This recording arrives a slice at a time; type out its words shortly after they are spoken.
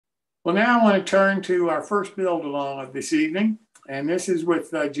Well, now I want to turn to our first build along of this evening, and this is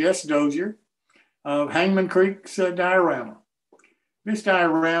with Jess Dozier of Hangman Creek's Diorama. This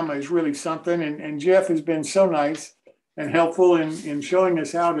diorama is really something, and Jeff has been so nice and helpful in showing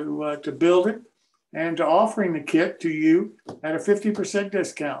us how to build it and to offering the kit to you at a 50%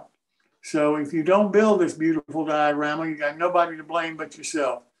 discount. So if you don't build this beautiful diorama, you got nobody to blame but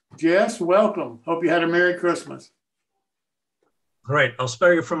yourself. Jess, welcome. Hope you had a Merry Christmas. All right, I'll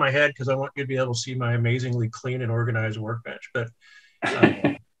spare you from my head because I want you to be able to see my amazingly clean and organized workbench. But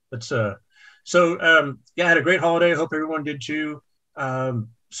let's yeah, I had a great holiday. I hope everyone did too.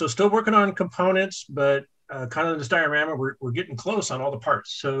 So still working on components, but kind of this diorama, we're getting close on all the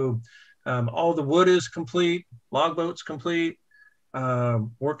parts. So all the wood is complete, logboat's complete.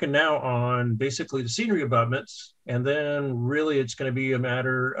 Working now on basically the scenery abutments, and then really it's going to be a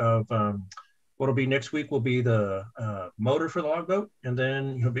matter of what'll be next week will be the motor for the logboat, and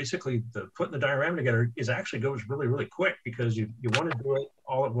then basically the putting the diorama together is actually goes really quick because you want to do it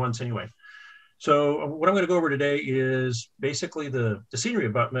all at once anyway. So what I'm going to go over today is basically the scenery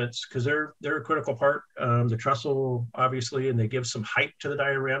abutments, because they're a critical part. The trestle, obviously, and they give some height to the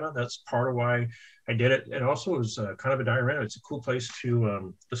diorama. That's part of why I did it. And also it was kind of a diorama. It's a cool place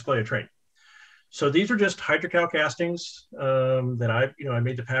to display a train. So these are just Hydrocal castings that I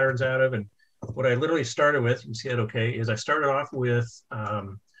made the patterns out of. And what I literally started with, you can see it okay, is I started off with,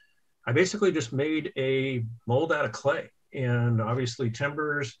 I basically just made a mold out of clay and obviously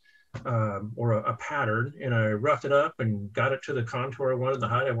timbers, or a pattern, and I roughed it up and got it to the contour I wanted, the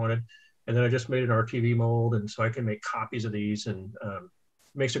height I wanted, and then I just made an RTV mold, and so I can make copies of these, and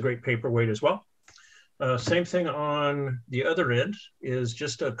makes a great paperweight as well. Same thing on the other end is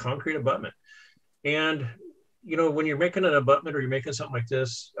just a concrete abutment. And when you're making an abutment or you're making something like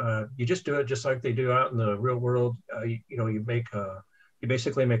this, you just do it just like they do out in the real world. You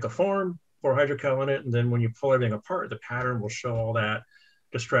basically make a form for Hydrocal in it, and then when you pull everything apart, the pattern will show all that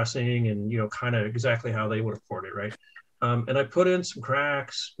distressing and kind of exactly how they would have poured it, right? And I put in some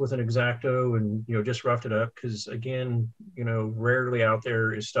cracks with an X-Acto and just roughed it up because again, rarely out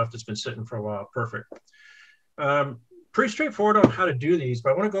there is stuff that's been sitting for a while perfect. Pretty straightforward on how to do these,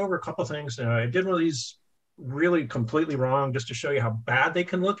 but I want to go over a couple of things. I did one of these really completely wrong just to show you how bad they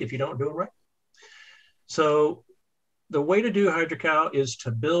can look if you don't do it right. So the way to do Hydrocal is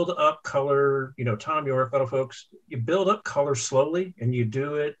to build up color, Tom York, other folks, you build up color slowly and you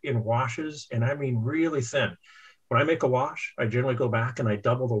do it in washes. And I mean, really thin. When I make a wash, I generally go back and I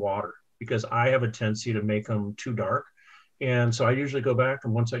double the water because I have a tendency to make them too dark. And so I usually go back,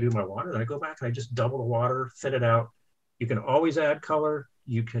 and once I do my water, I go back and I just double the water, thin it out. You can always add color.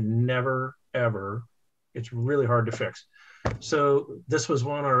 You can never, ever. It's really hard to fix. So this was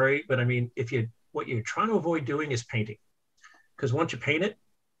one all right, but I mean, what you're trying to avoid doing is painting, because once you paint it,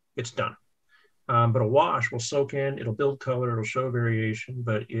 it's done. But a wash will soak in, it'll build color, it'll show variation.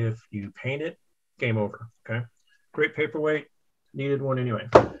 But if you paint it, game over. Okay, great paperweight, needed one anyway.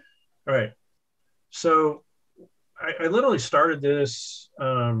 All right, so I literally started this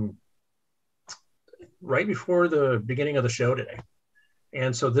right before the beginning of the show today,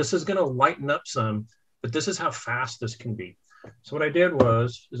 and so this is going to lighten up some. But this is how fast this can be. So what I did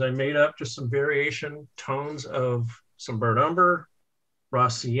is I made up just some variation tones of some burnt umber, raw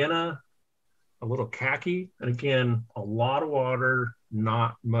sienna, a little khaki, and again, a lot of water,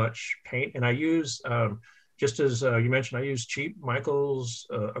 not much paint. And I use, just as you mentioned, I use cheap Michael's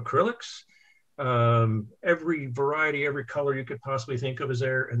acrylics. Every variety, every color you could possibly think of is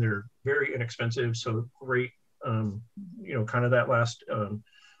there, and they're very inexpensive. So great, kind of that last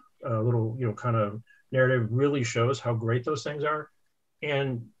little, kind of narrative really shows how great those things are.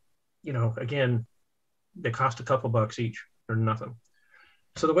 And, again, they cost a couple bucks each or nothing.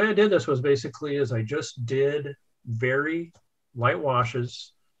 So the way I did this was basically is I just did very light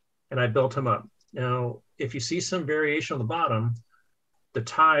washes and I built them up. Now, if you see some variation on the bottom, the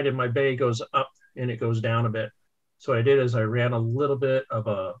tide in my bay goes up and it goes down a bit. So what I did is I ran a little bit of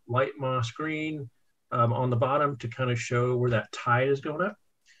a light moss green on the bottom to kind of show where that tide is going up.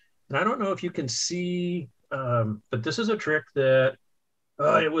 And I don't know if you can see, but this is a trick that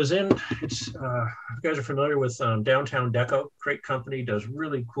you guys are familiar with Downtown Deco. Great company, does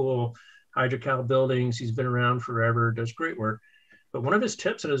really cool Hydrocal buildings. He's been around forever, does great work. But one of his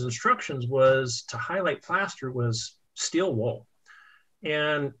tips and his instructions was to highlight plaster was steel wool.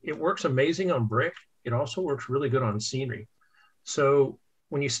 And it works amazing on brick. It also works really good on scenery. So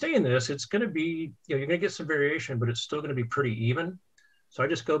when you stay in this, it's going to be, you're going to get some variation, but it's still going to be pretty even. So I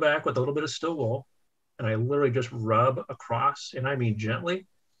just go back with a little bit of steel wool and I literally just rub across, and I mean gently.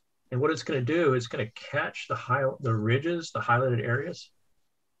 And what it's going to do is going to catch the ridges, the highlighted areas.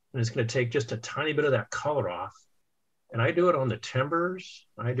 and it's going to take just a tiny bit of that color off. And I do it on the timbers.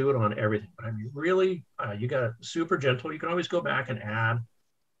 I do it on everything. But I mean, really, you got it super gentle. You can always go back and add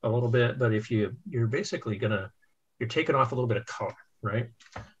a little bit, but if you're basically you're taking off a little bit of color, right?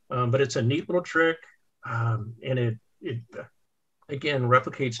 But it's a neat little trick, and it again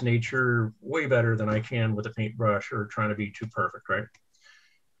replicates nature way better than I can with a paintbrush or trying to be too perfect, right?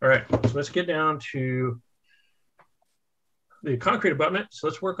 All right, so let's get down to the concrete abutment. So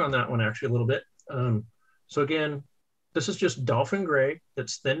let's work on that one actually a little bit. So again, this is just Dolphin Gray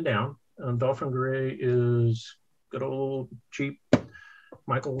that's thinned down. Dolphin Gray is good old cheap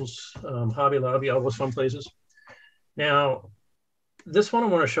Michael's, Hobby Lobby, all those fun places. Now, this one I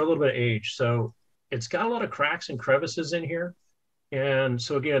want to show a little bit of age. So it's got a lot of cracks and crevices in here. And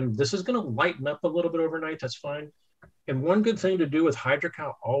so again, this is going to lighten up a little bit overnight. That's fine. And one good thing to do with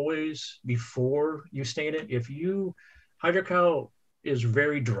Hydrocal always before you stain it, Hydrocal is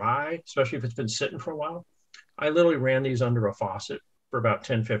very dry, especially if it's been sitting for a while. I literally ran these under a faucet for about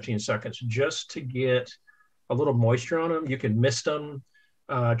 10, 15 seconds just to get a little moisture on them. You can mist them.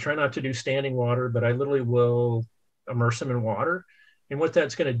 Try not to do standing water, but I literally will immerse them in water. And what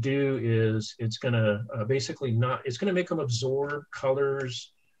that's going to do is it's going to it's going to make them absorb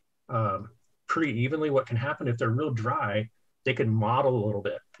colors pretty evenly. What can happen if they're real dry, they can mottle a little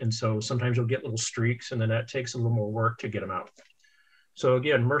bit. And so sometimes you'll get little streaks, and then that takes a little more work to get them out. So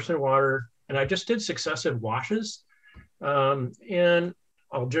again, immerse in water. And I just did successive washes. And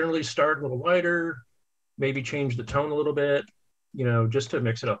I'll generally start a little lighter, maybe change the tone a little bit, just to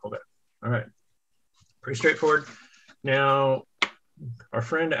mix it up a little bit. All right, pretty straightforward. Now, our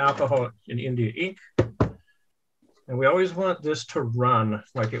friend Alcohol in India ink, and we always want this to run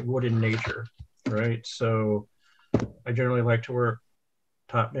like it would in nature, right? So I generally like to work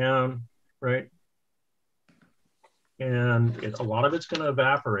top down, right? And a lot of it's going to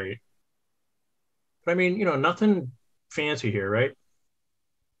evaporate. But I mean, nothing fancy here, right?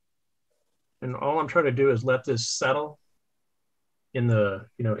 And all I'm trying to do is let this settle in the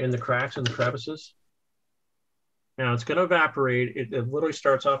cracks and the crevices. Now it's going to evaporate. It literally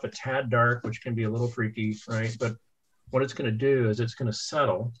starts off a tad dark, which can be a little freaky, right? But what it's going to do is it's going to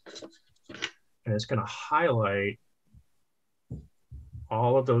settle, and it's going to highlight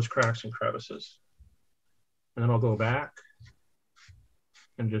all of those cracks and crevices. And then I'll go back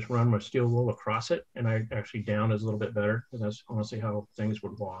and just run my steel wool across it. And I actually down is a little bit better, because that's honestly how things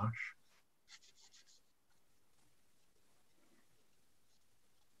would wash.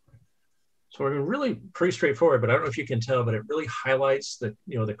 So we're really pretty straightforward, but I don't know if you can tell, but it really highlights the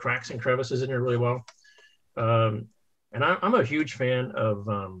cracks and crevices in there really well. And I'm a huge fan of,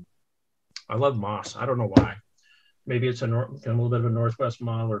 I love moss. I don't know why. Maybe it's a little bit of a Northwest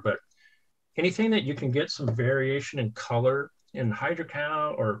modeler, but anything that you can get some variation in color in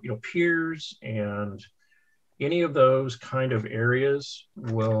Hydrocal or piers and any of those kind of areas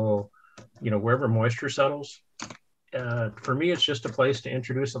will, wherever moisture settles. For me, it's just a place to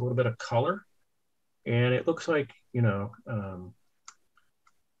introduce a little bit of color. And it looks like, and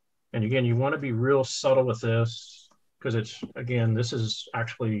again, you want to be real subtle with this, because this is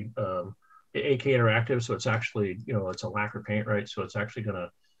actually AK Interactive. So it's actually, it's a lacquer paint, right? So it's actually going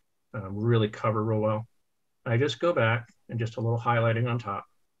to really cover real well. I just go back and just a little highlighting on top.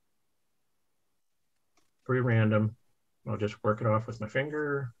 Pretty random. I'll just work it off with my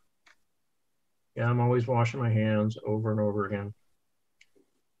finger. Yeah, I'm always washing my hands over and over again.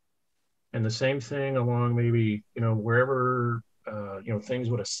 And the same thing along maybe, wherever, things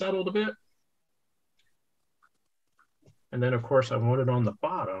would have settled a bit. And then of course I want it on the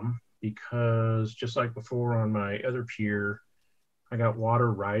bottom, because just like before on my other pier, I got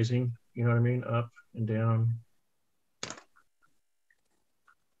water rising, up and down.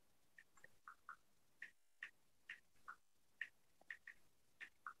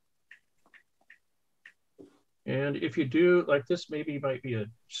 And if you do like this, maybe might be a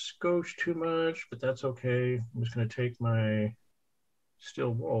skosh too much, but that's okay. I'm just going to take my steel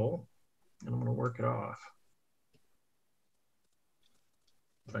wool and I'm going to work it off.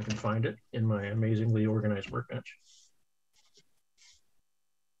 If I can find it in my amazingly organized workbench.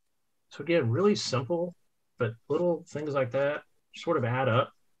 So again, really simple, but little things like that sort of add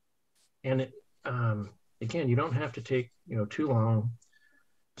up. And again, you don't have to take too long.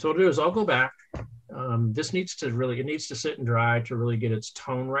 So what I'll do is I'll go back. This needs to sit and dry to really get its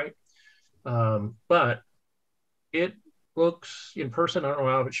tone right. But it looks in person, I don't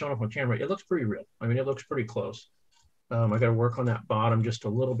know how it's showing up on camera, it looks pretty real. I mean, it looks pretty close. I got to work on that bottom just a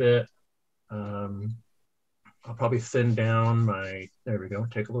little bit. I'll probably thin down there we go,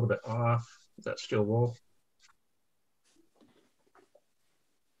 take a little bit off with that steel wool.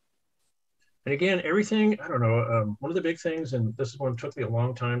 And again, everything, I don't know, one of the big things, and this is one that took me a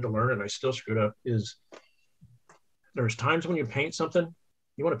long time to learn and I still screwed up, is there's times when you paint something,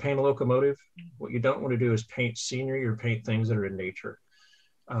 you want to paint a locomotive. What you don't want to do is paint scenery or paint things that are in nature.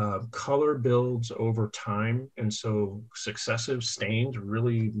 Color builds over time. And so successive stains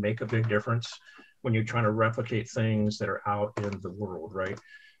really make a big difference when you're trying to replicate things that are out in the world, right?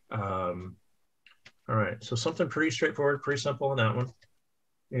 All right, so something pretty straightforward, pretty simple on that one.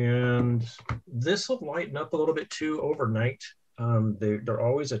 And this will lighten up a little bit too overnight. They're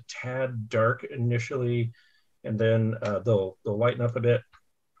always a tad dark initially, and then they'll lighten up a bit.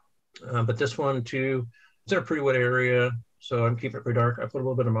 But this one too, it's in a pretty wet area, so I'm keeping it pretty dark. I put a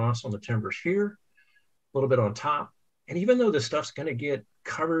little bit of moss on the timbers here, a little bit on top. And even though this stuff's gonna get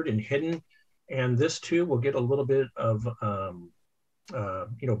covered and hidden, and this too will get a little bit of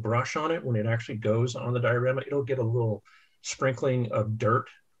brush on it when it actually goes on the diorama, it'll get a little sprinkling of dirt,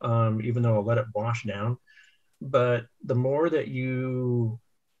 even though I'll let it wash down. But the more that you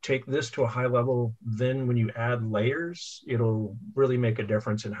take this to a high level, then when you add layers, it'll really make a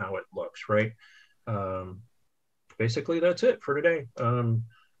difference in how it looks, right? Basically, that's it for today.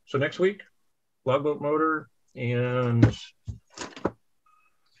 So next week, logboat motor, and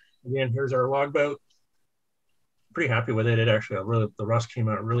again, here's our logboat. Pretty happy with it. It actually, the rust came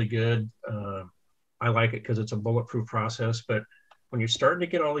out really good. I like it because it's a bulletproof process, but when you're starting to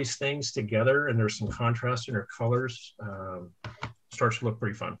get all these things together and there's some contrast in their colors, it starts to look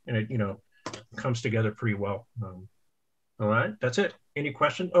pretty fun, and it comes together pretty well. All right, that's it. Any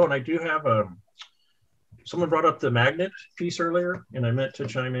questions? Oh, and I do have someone brought up the magnet piece earlier, and I meant to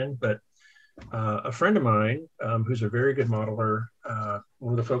chime in, but a friend of mine who's a very good modeler,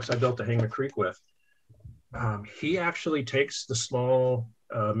 one of the folks I built the Hangman Creek with, he actually takes the small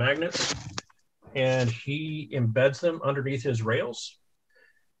magnets and he embeds them underneath his rails,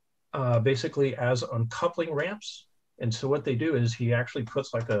 basically as uncoupling ramps. And so what they do is he actually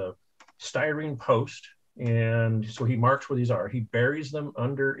puts like a styrene post, and so he marks where these are. He buries them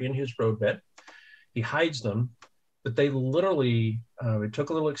under in his roadbed. He hides them, but they literally, it took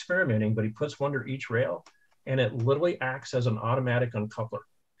a little experimenting, but he puts one under each rail, and it literally acts as an automatic uncoupler.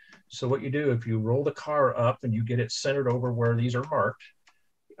 So what you do, if you roll the car up and you get it centered over where these are marked,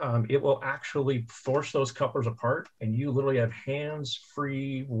 it will actually force those couplers apart, and you literally have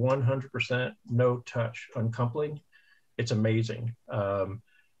hands-free, 100% no-touch uncoupling. It's amazing.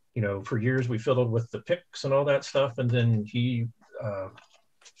 For years we fiddled with the picks and all that stuff, and then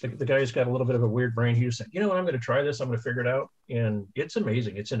the guy's got a little bit of a weird brain. He just said, I'm going to try this. I'm going to figure it out, and it's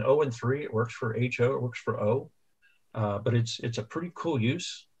amazing. It's an O and 3. It works for HO. It works for O, but it's a pretty cool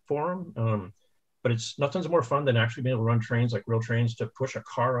use for them. But nothing's more fun than actually being able to run trains like real trains, to push a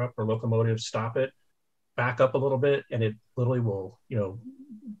car up or locomotive, stop it, back up a little bit, and it literally will,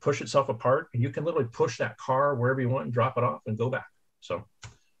 push itself apart, and you can literally push that car wherever you want and drop it off and go back. So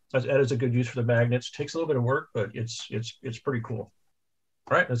that is a good use for the magnets. Takes a little bit of work, but it's pretty cool.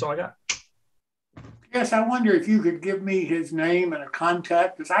 All right, that's all I got. Yes, I wonder if you could give me his name and a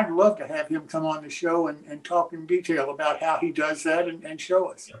contact, because I'd love to have him come on the show and talk in detail about how he does that and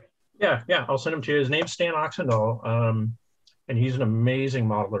show us. Yeah, I'll send him to you. His name's Stan Oxendahl, and he's an amazing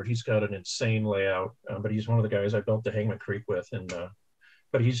modeler. He's got an insane layout, but he's one of the guys I built the Hangman Creek with. And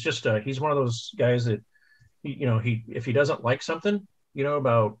but he's just he's one of those guys that if he doesn't like something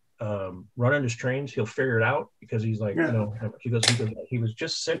about running his trains, he'll figure it out, because he's like, he was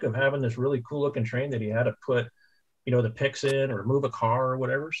just sick of having this really cool looking train that he had to put the picks in or move a car or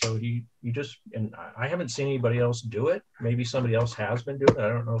whatever. So he just, and I haven't seen anybody else do it. Maybe somebody else has been doing it. I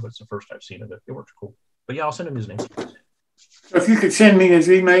don't know if it's the first I've seen of it. It works cool. But yeah, I'll send him his name. So if you could send me his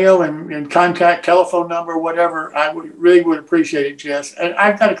email and contact, telephone number, whatever, I would appreciate it, Jess. And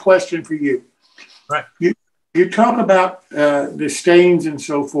I've got a question for you. Right. You talk about the stains and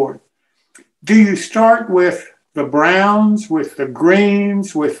so forth. Do you start with the browns, with the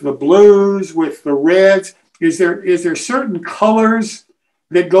greens, with the blues, with the reds? Is there certain colors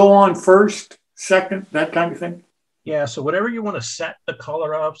that go on first, second, that kind of thing? Yeah, so whatever you want to set the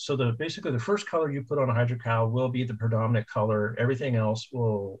color of, so basically the first color you put on a Hydrocal will be the predominant color. Everything else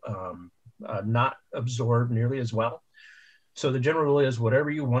will not absorb nearly as well. So the general rule is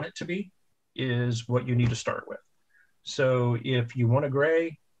whatever you want it to be is what you need to start with. So if you want a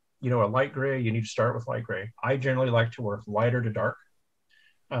gray, a light gray, you need to start with light gray. I generally like to work lighter to dark,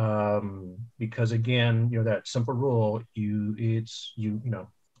 because again, that simple rule, you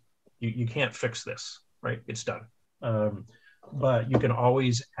can't fix this, right? It's done. But you can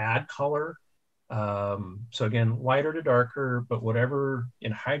always add color. So again, lighter to darker, but whatever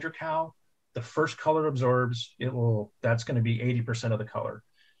in Hydrocal, the first color absorbs, that's going to be 80% of the color.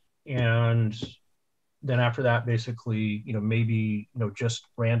 And then after that, basically, maybe, just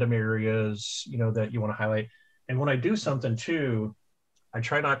random areas, that you want to highlight. And when I do something too, I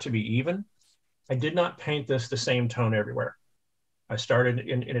try not to be even. I did not paint this the same tone everywhere. I started,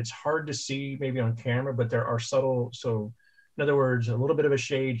 and it's hard to see maybe on camera, but there are subtle. So in other words, a little bit of a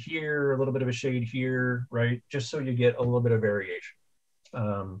shade here, a little bit of a shade here, right? Just so you get a little bit of variation.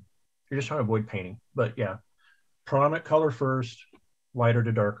 You're just trying to avoid painting. But yeah, prominent color first, lighter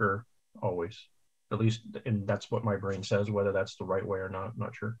to darker, always. At least, and that's what my brain says. Whether that's the right way or not, I'm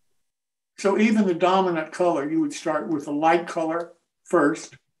not sure. So even the dominant color, you would start with a light color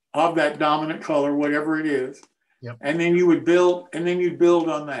first of that dominant color, whatever it is. Yep. And then you would build, and then you'd build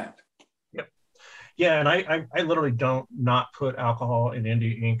on that. Yep. Yeah, and I literally don't not put alcohol in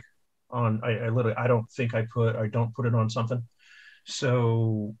India ink on. I literally I don't put it on something.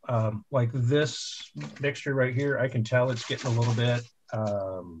 So like this mixture right here, I can tell it's getting a little bit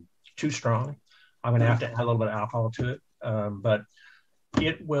too strong. I'm going to have to add a little bit of alcohol to it, but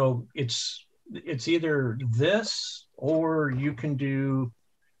it's either this, or you can do,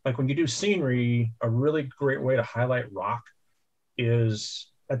 like when you do scenery, a really great way to highlight rock is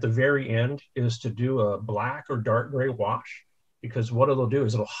at the very end is to do a black or dark gray wash, because what it'll do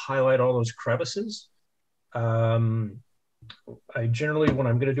is it'll highlight all those crevices. I generally, when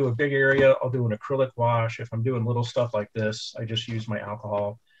I'm going to do a big area, I'll do an acrylic wash. If I'm doing little stuff like this, I just use my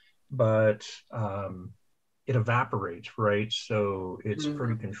alcohol, but it evaporates, right? So it's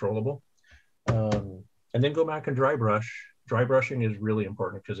pretty controllable. And then go back and dry brush. Dry brushing is really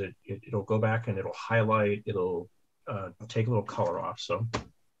important because it'll go back and it'll highlight, it'll take a little color off. So,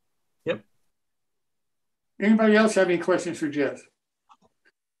 yep. Anybody else have any questions for Jess?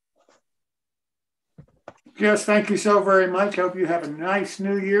 Jess, thank you so very much. Hope you have a nice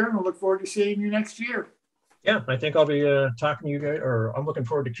new year, and I look forward to seeing you next year. Yeah, I think I'll be talking to you guys, or I'm looking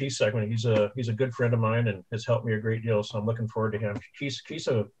forward to Keith's segment. He's a good friend of mine and has helped me a great deal, so I'm looking forward to him. He's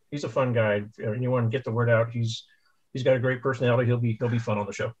a fun guy. Anyone get the word out? He's got a great personality. He'll be fun on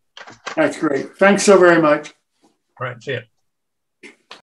the show. That's great. Thanks so very much. All right, see ya.